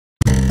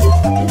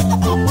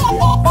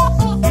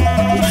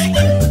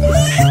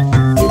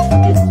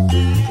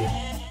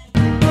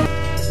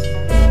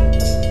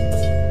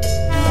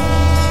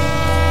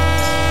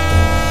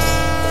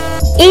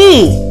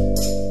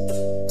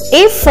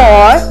A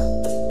for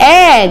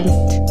ant.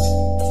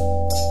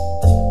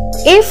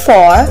 A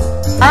for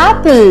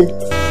apple.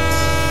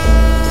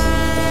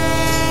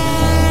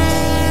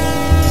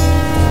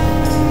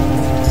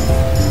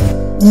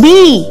 B.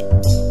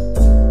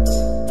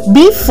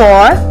 B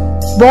for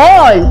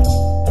ball.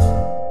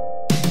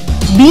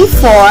 B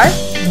for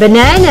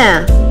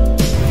banana.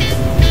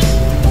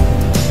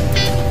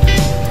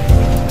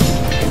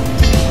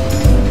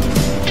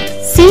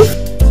 C.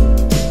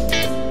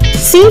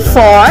 C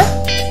for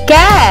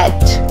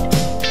cat.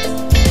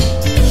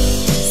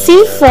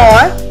 C for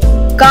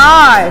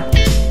car.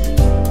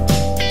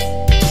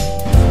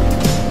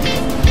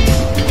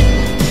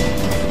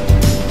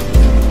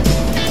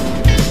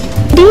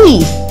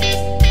 D.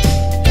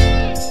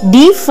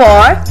 D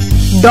for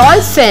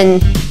dolphin.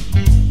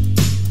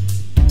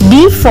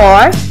 D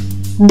for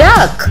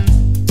duck.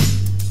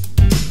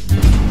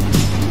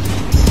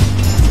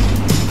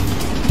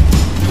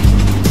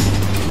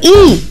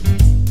 E.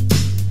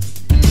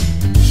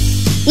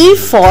 E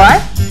for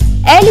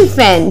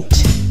elephant.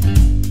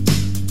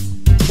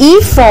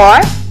 E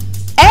for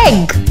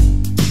egg.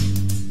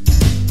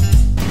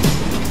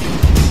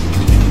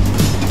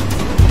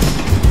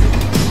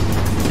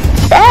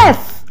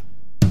 F.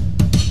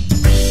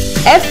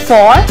 F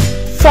for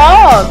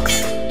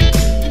fox.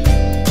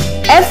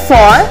 F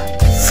for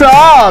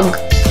frog.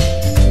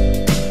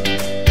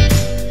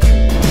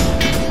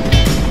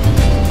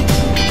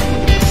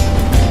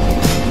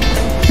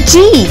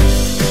 G.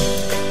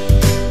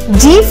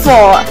 G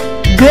for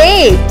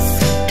grapes.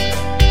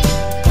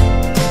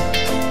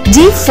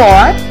 G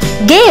for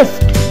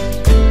gift.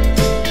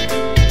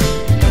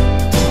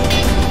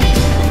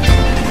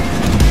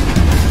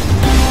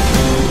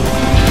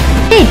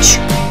 H.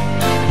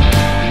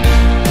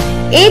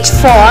 H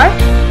for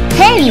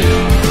hen.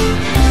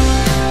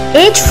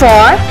 H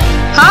for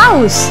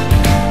house.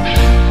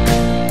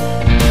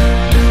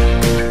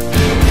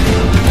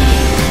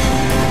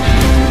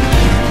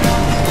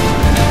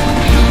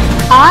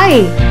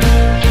 I.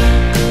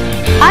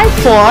 I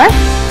for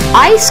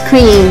ice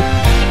cream.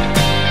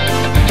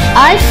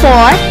 I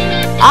for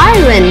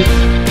iron.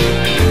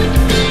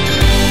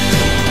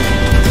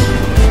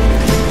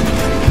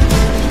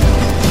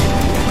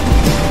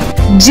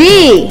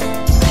 J.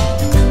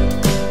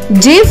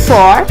 J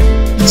for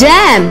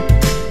jam.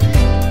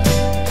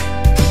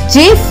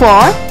 J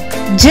for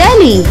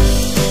jelly.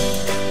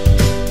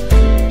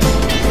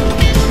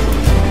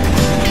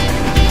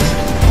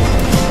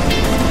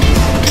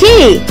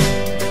 K.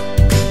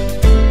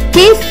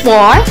 K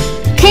for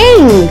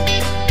king.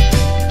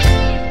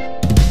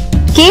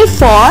 K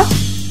for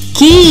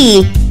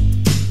key.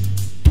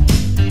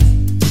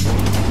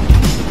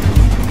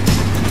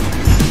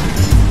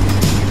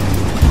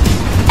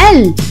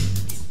 L.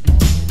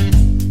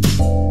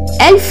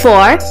 L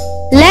for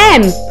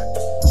lamp.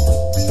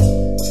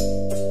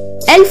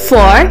 L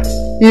for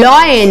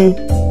lion.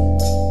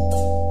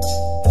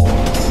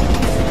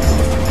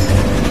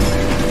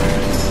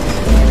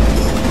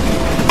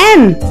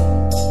 M.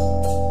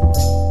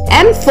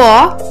 M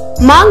for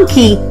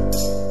monkey.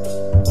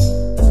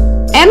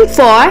 M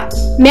for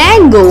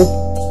mango.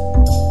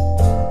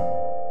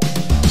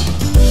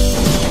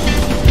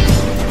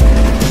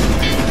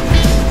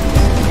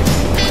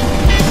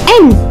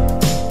 N.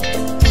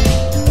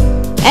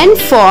 N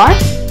for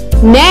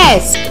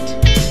nest.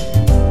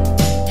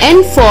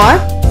 N for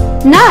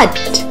nut.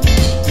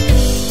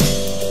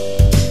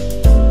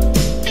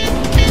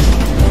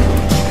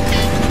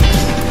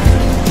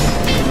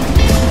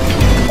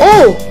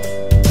 O.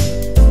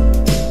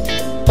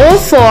 O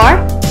for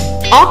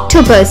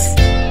octopus.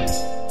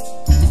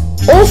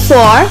 O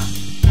for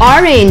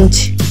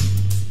orange.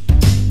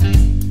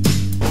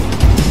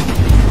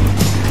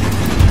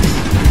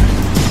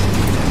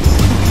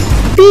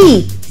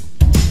 P.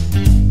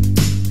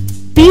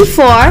 P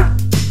for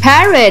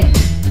parrot.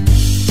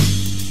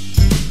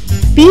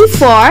 P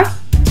for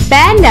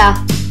panda.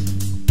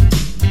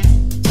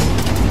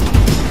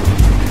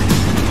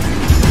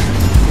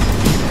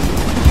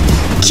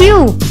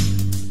 Q.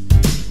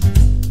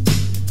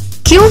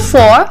 Q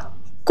for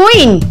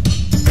queen.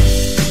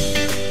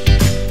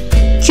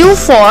 Q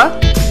for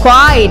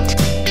quiet.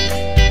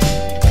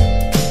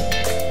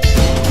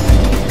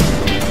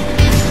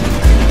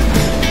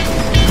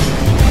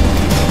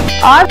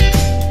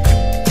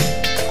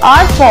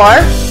 R for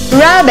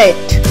rabbit.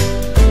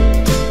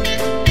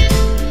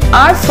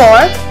 R for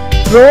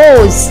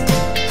rose.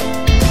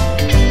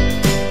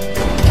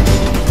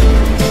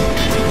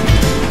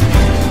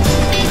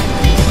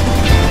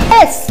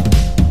 S.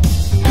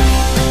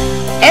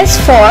 S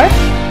for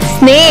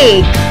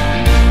snake.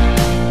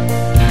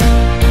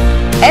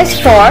 S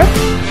for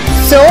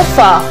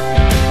sofa.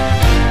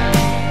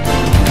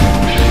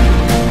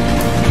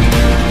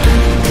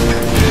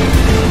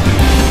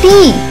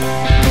 T.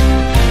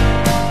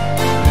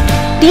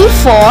 T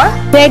for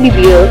teddy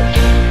bear.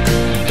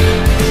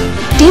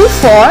 T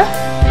for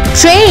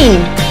train.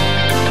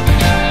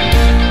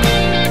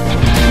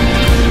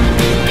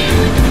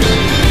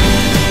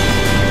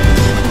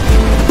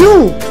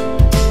 U.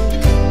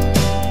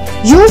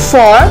 U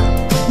for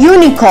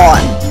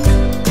unicorn.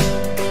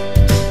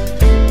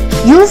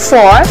 U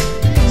for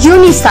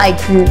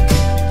unicycle.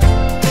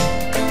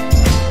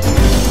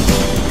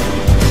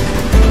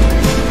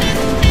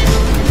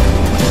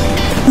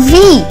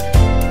 V.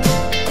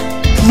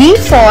 V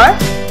for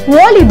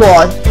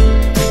volleyball.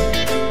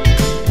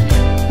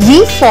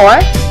 V for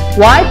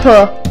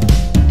viper.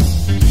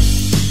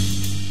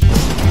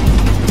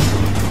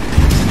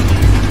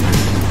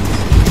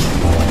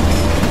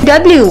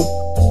 W.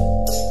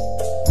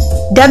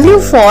 W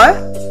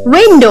for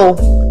window.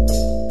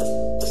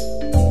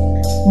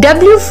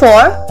 W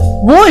for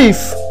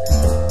wolf.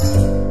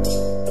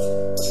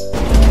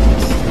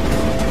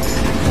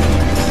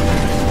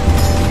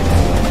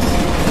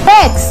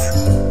 X.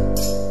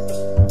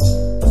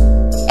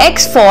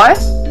 X for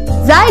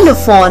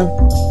xylophone.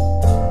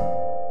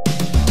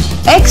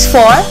 X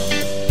for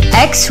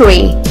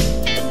X-ray.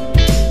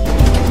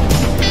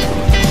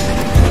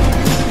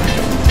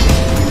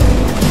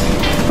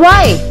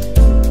 Y.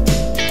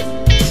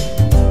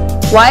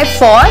 Y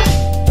for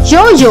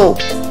yo-yo.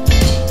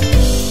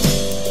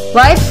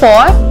 Y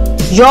for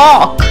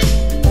York.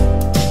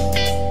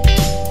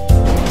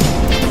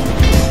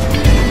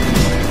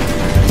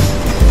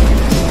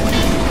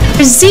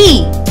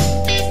 Z.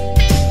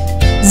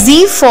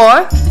 Z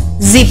for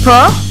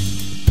zipper.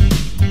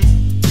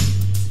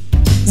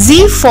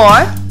 Z for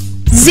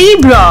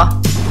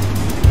zebra.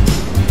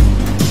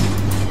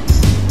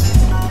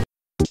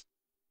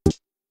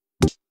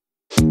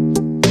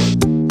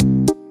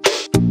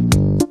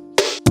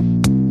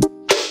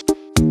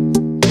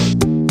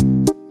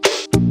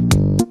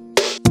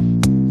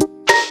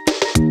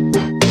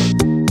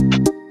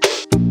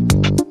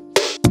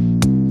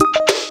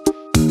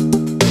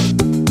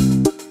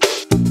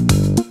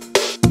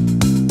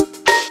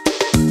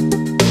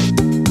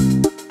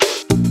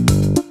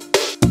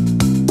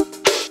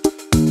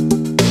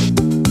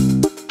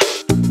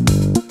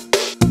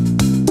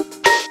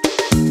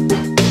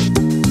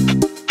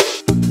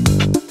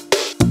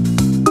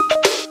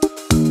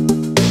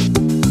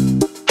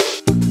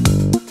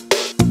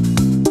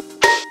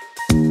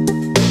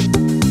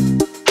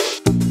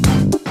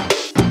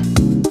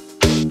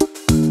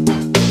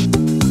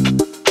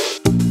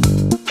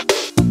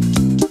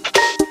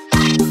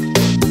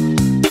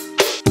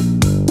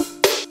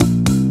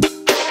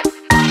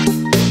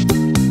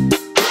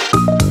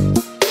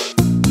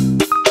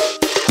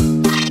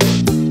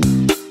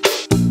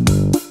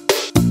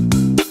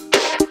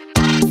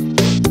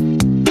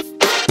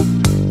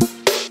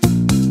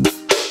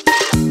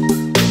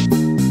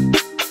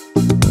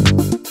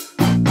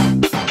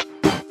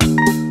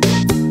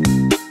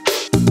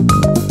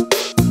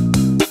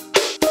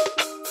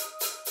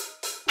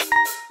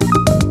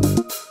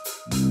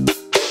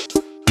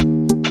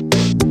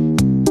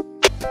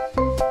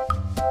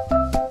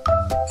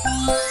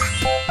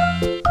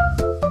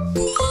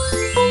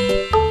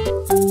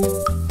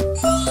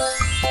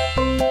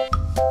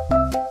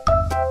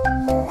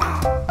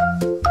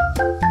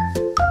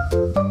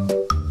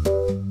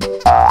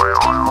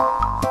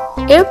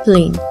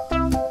 Airplane.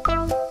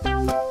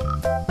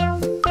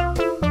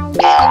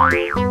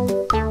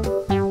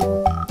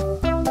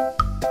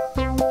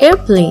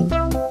 Airplane.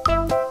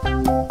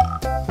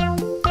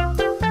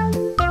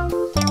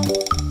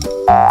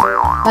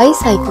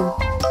 Bicycle.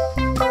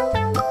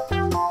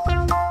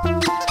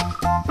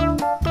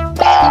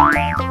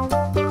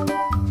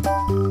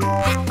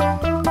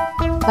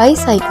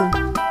 Bicycle.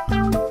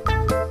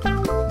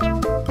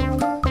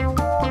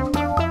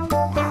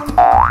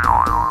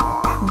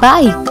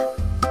 Bike.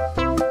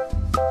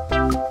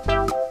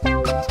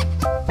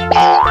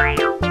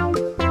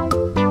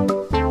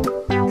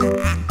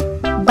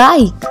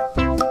 Bike.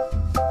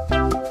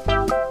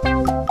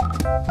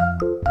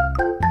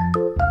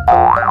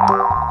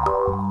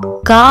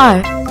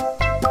 Car.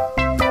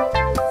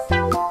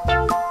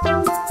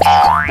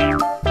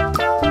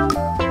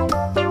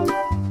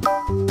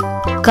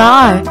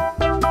 Car.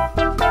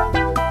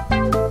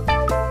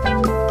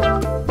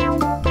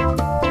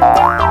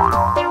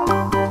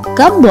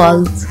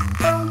 Gumballs.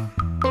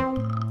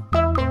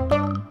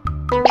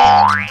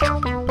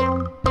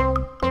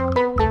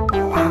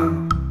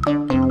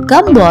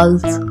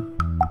 Gumballs.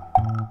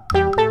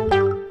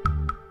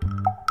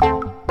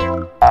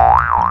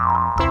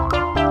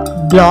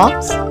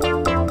 Blocks.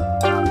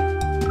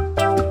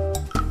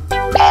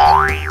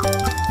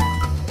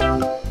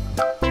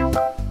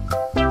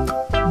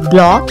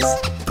 Blocks.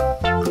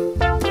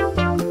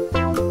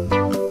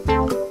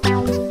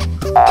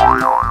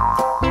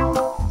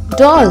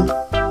 Doll.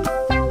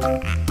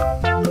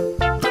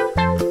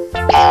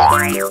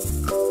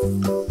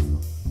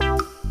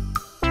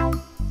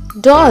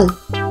 Doll.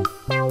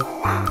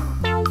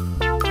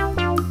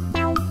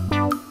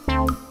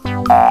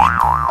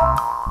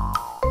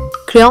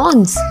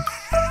 Crayons.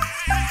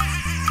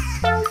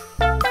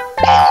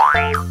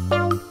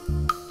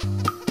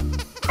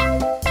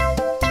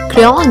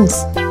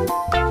 Crayons.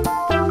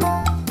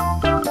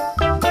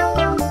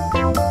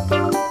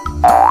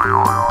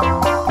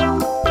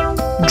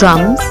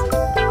 Drums.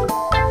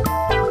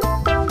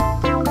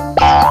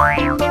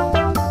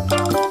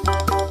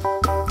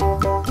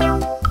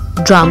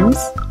 drums,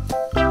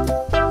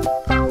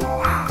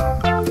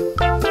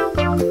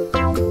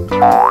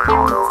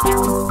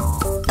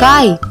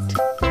 kite,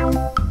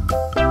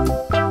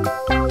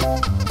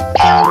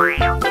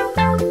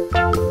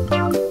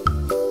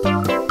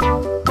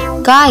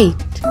 kite,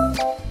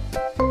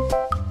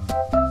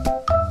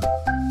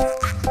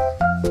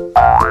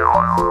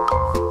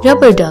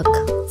 rubber duck,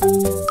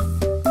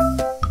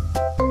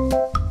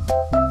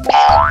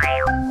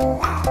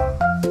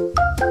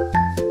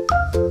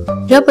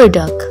 rubber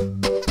duck,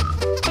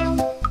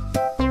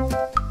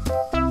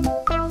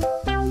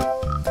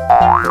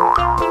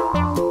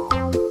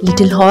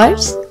 little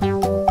horse,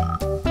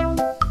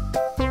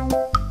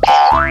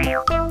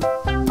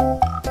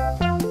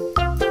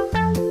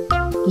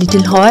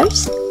 little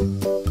horse,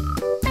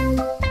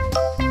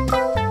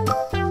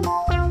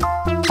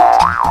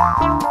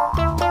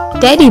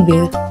 teddy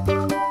bear,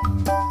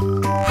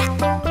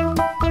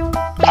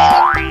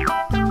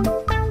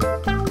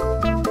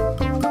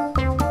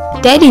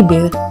 teddy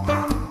bear,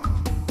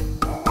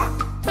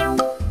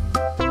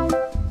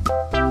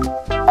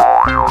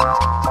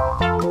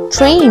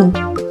 train,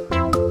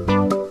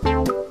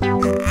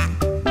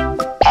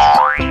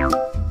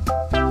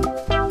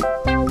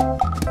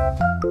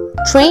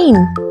 train,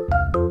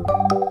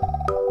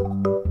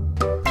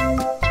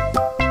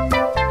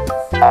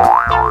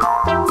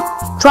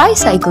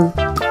 tricycle,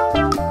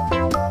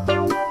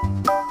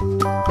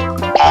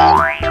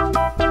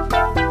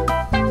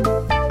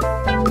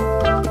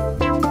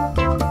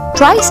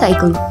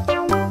 tricycle,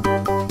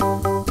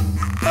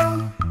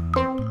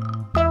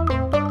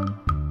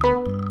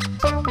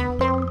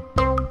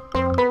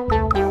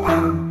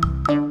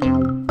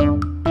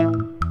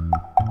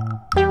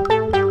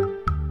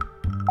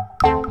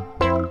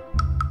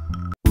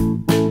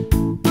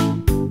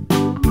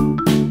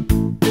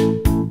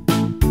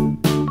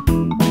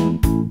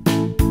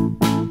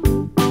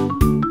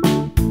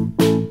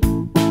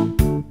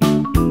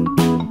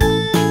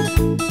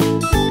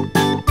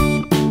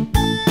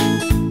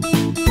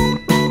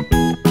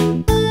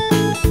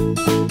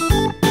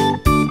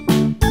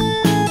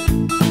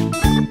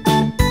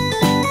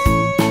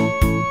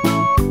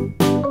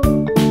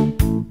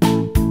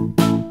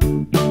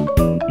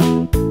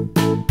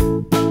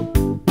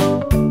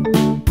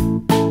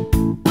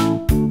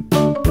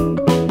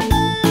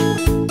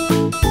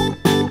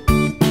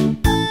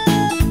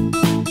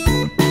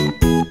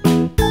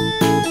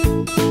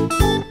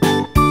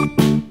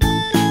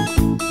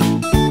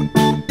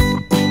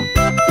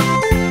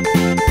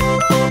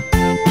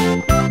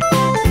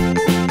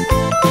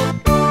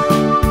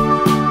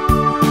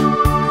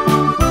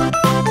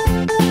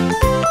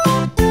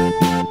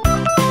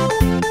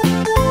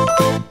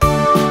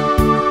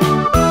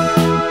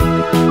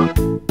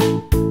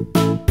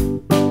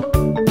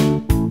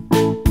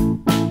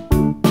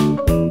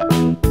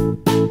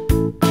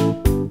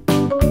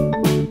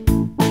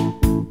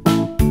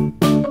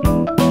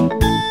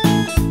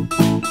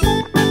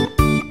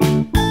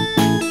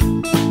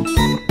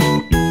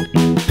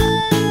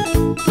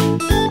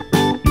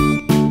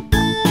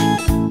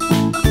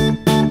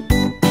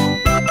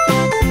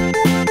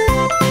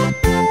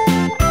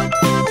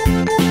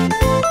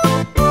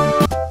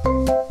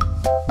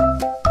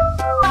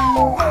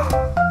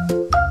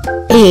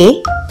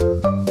 A,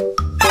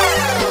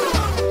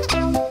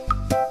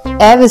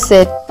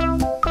 avocet,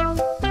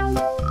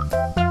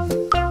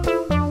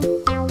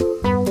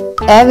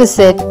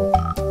 avocet,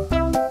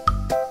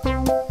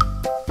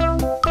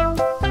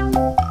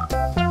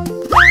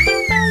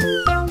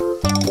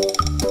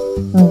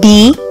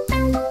 B,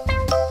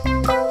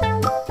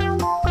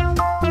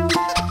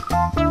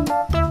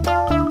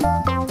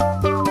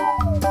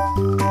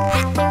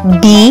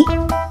 B,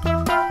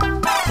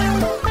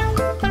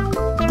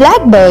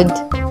 blackbird,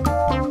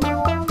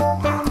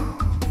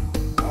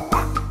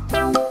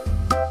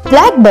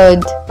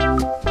 blackbird,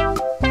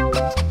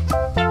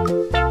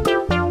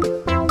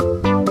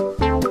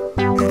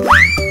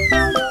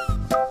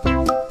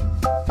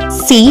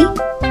 C,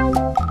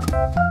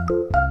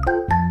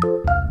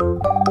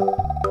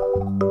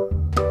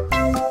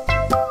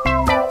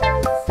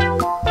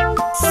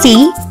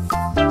 C,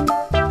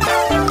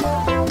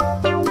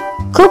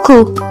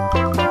 cuckoo,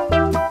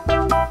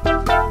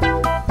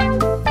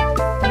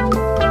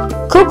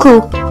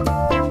 cuckoo,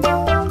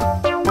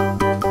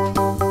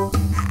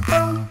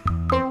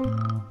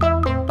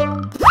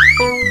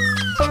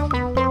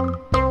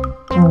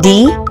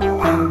 D,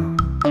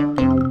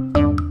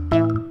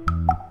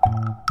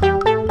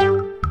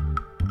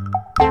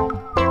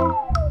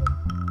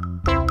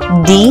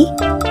 D,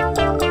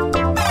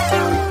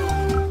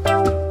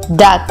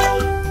 duck,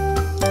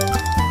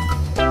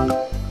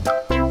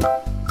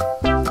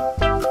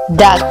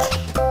 duck,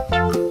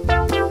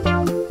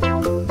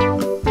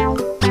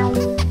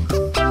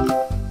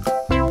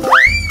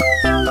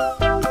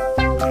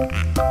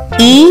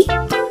 E,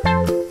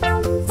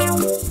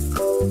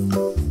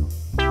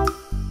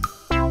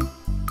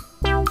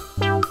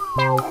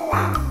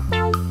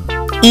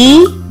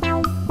 E,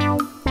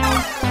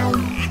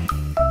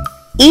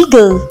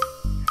 eagle,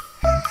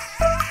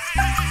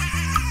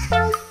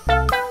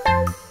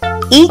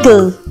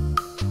 eagle,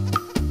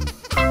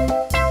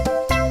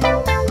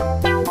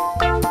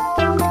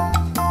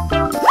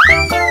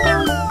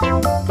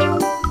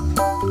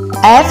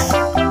 F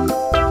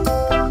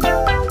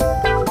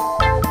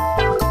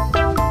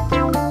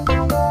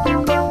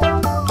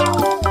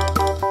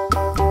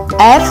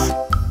F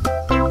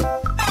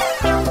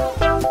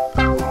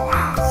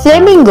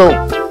Flamingo.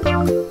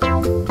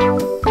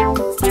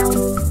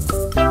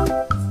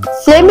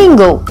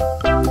 Flamingo.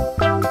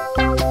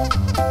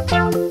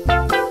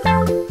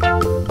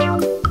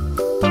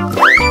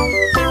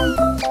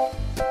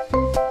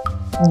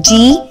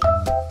 G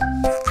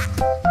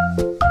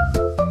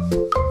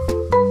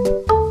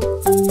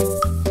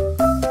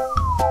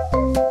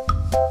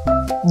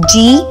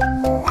G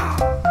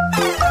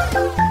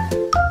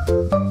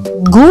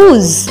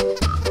Goose.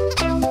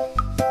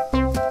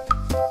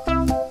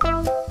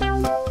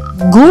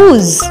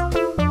 Goose.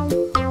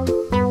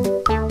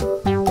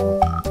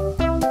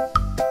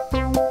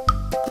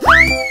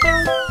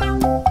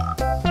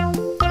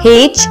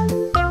 H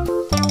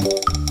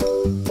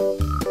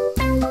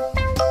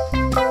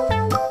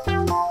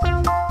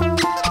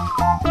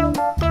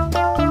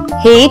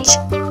H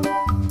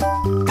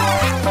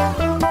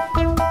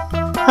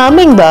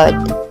Hummingbird.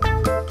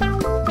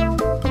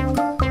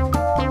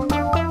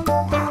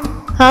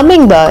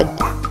 Hummingbird.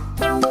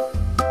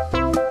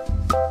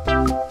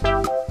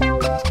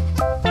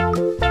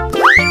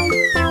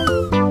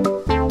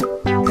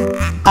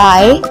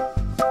 I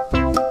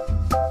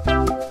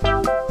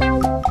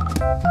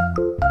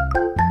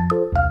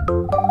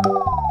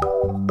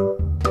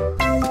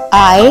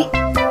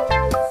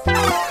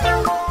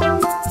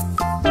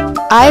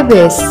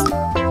Ibis.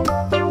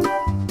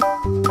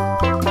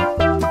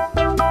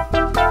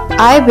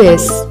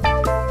 Ibis.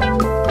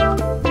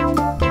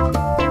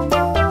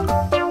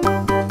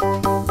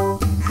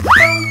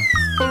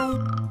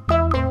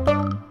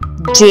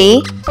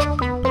 J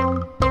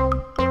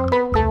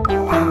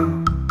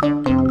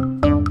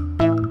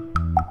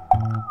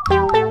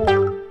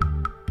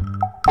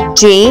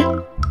J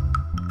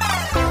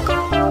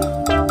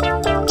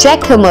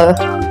Jackamer.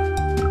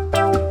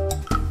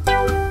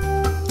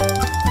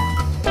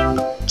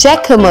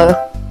 Jackamer.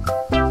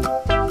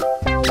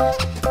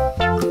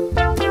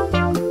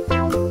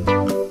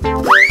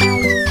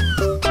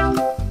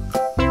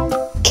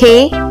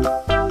 K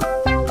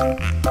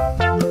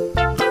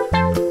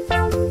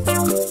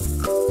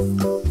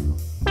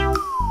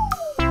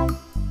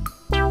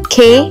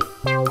K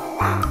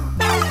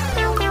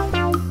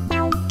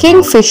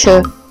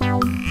Kingfisher.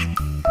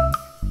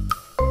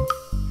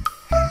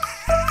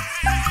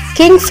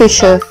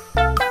 Kingfisher.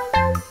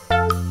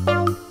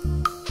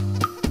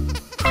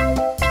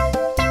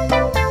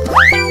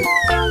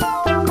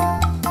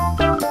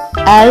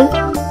 L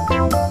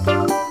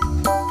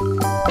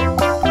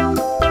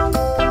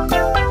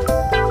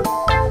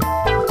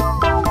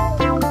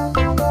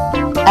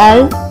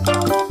L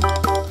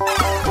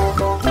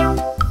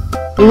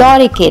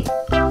Lorikeet.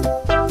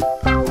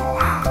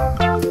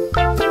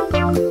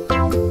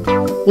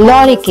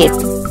 Lorikeet.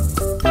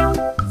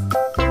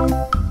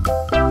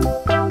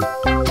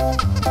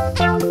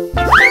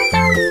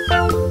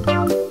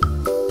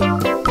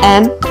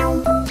 M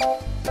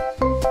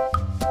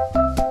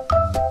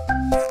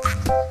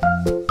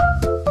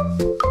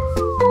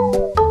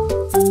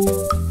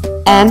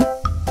M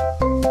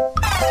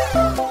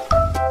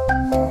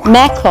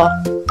Macaw.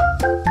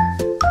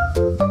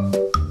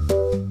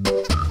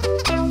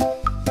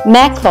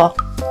 Macaw.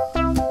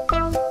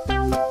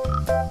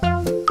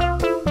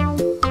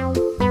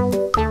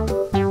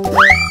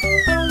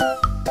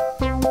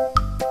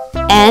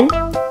 N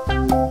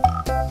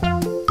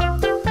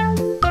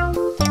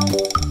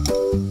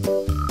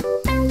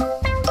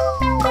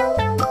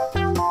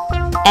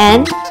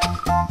N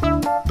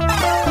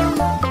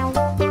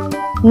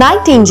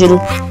Nightingale.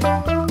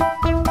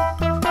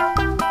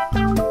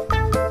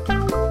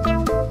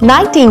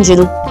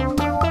 Nightingale.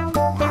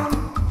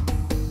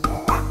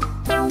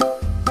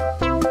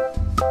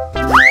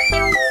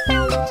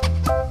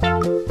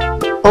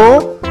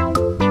 O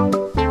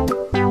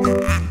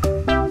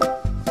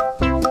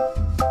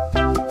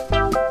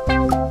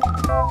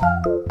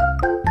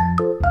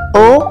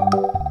O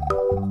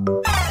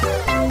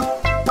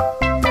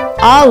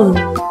Owl.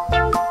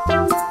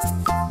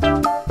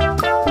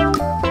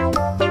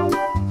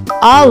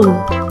 Owl.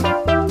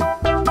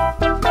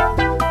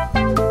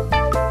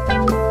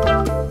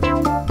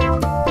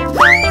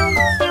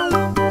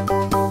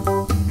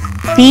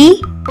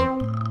 P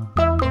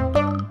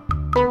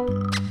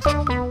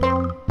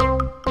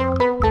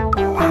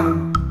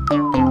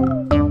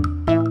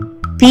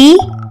P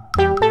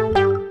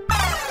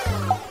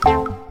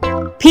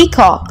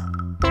Peacock.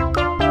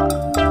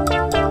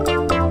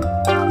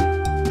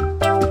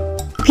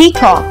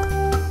 Peacock.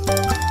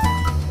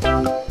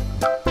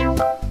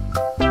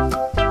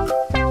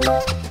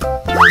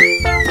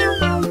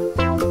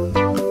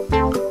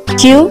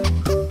 Q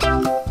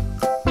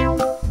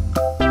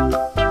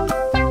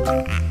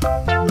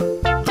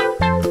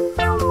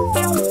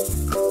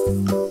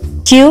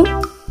Q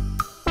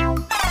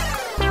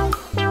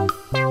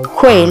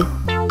Quail.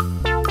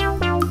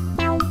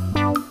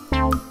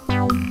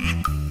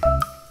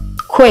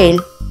 Quail.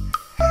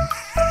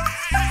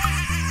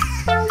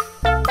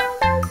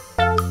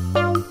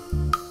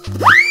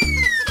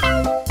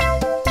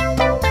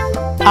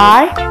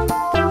 R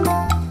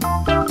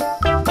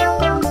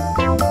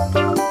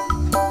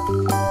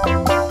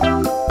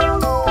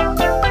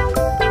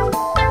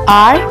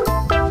R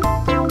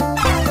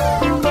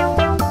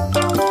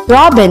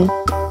Robin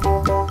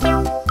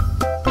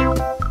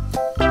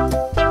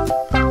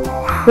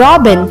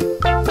Robin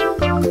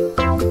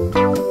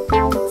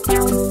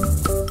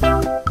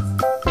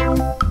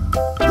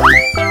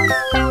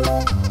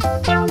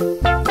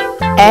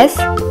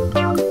S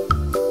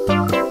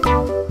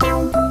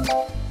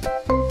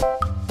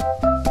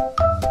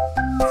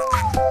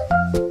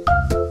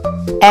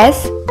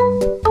S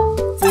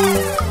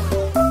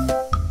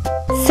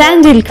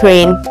Sandal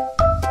crane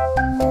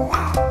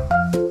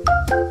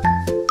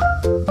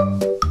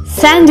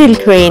Sandal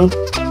crane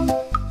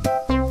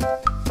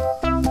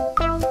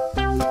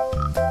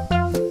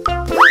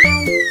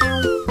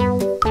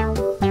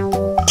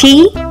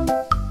T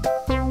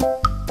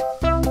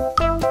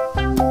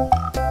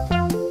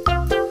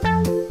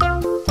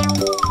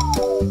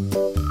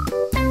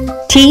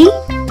T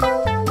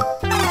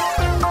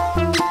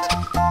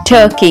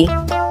Turkey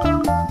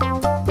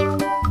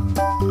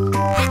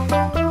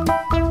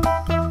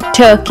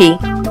Turkey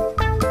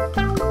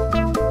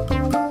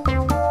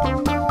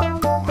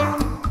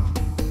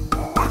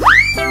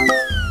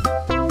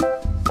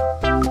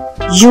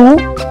U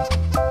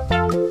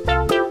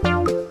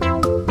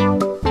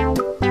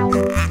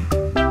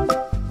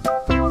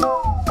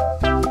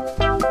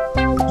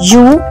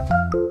U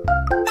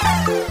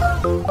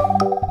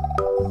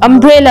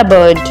Umbrella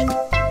bird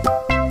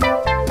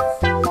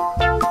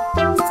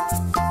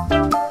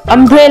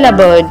Umbrella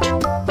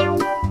bird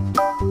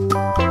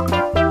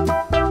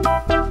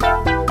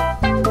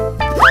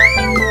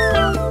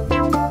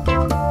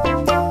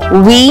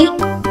V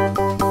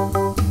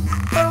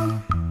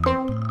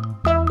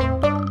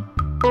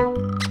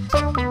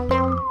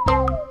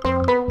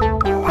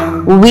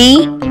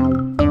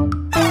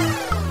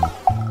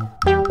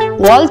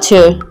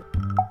Vulture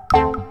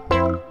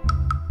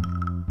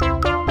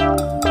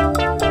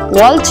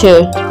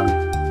Vulture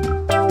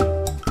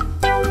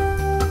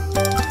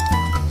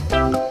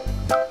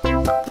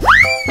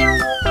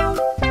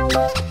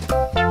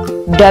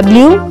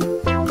W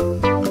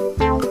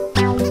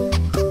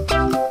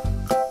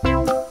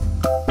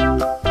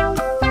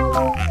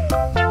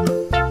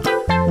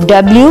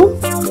W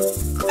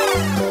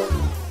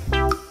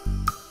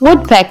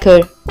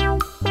Woodpecker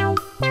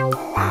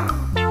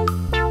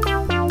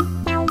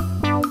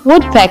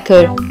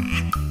Woodpecker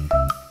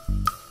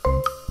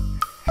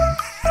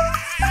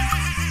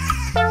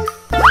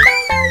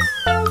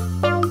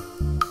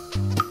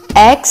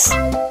X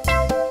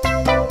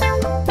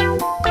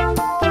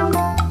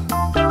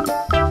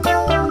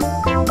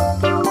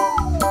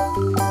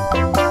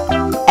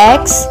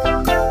X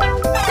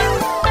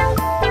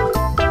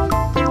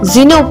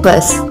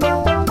Xenopus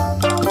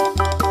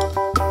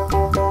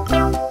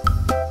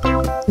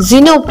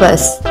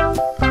Xenopus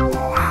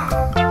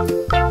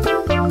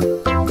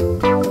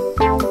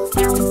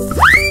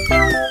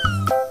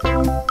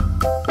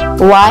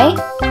Y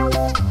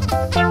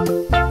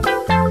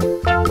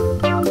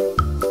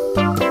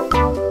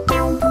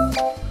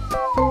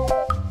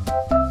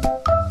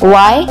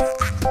Y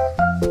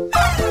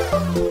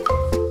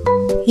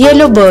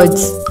Yellow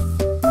birds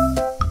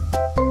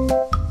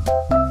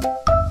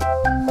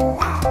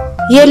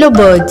Yellow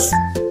birds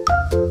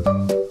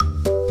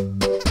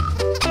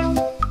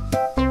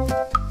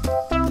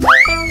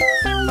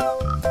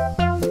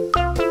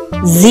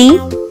Z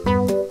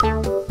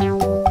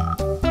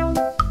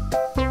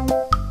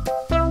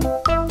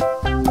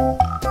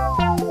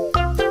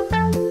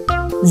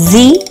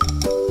Z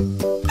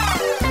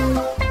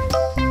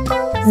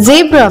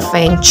Zebra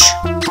finch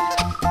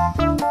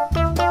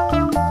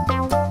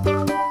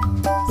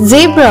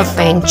Zebra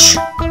finch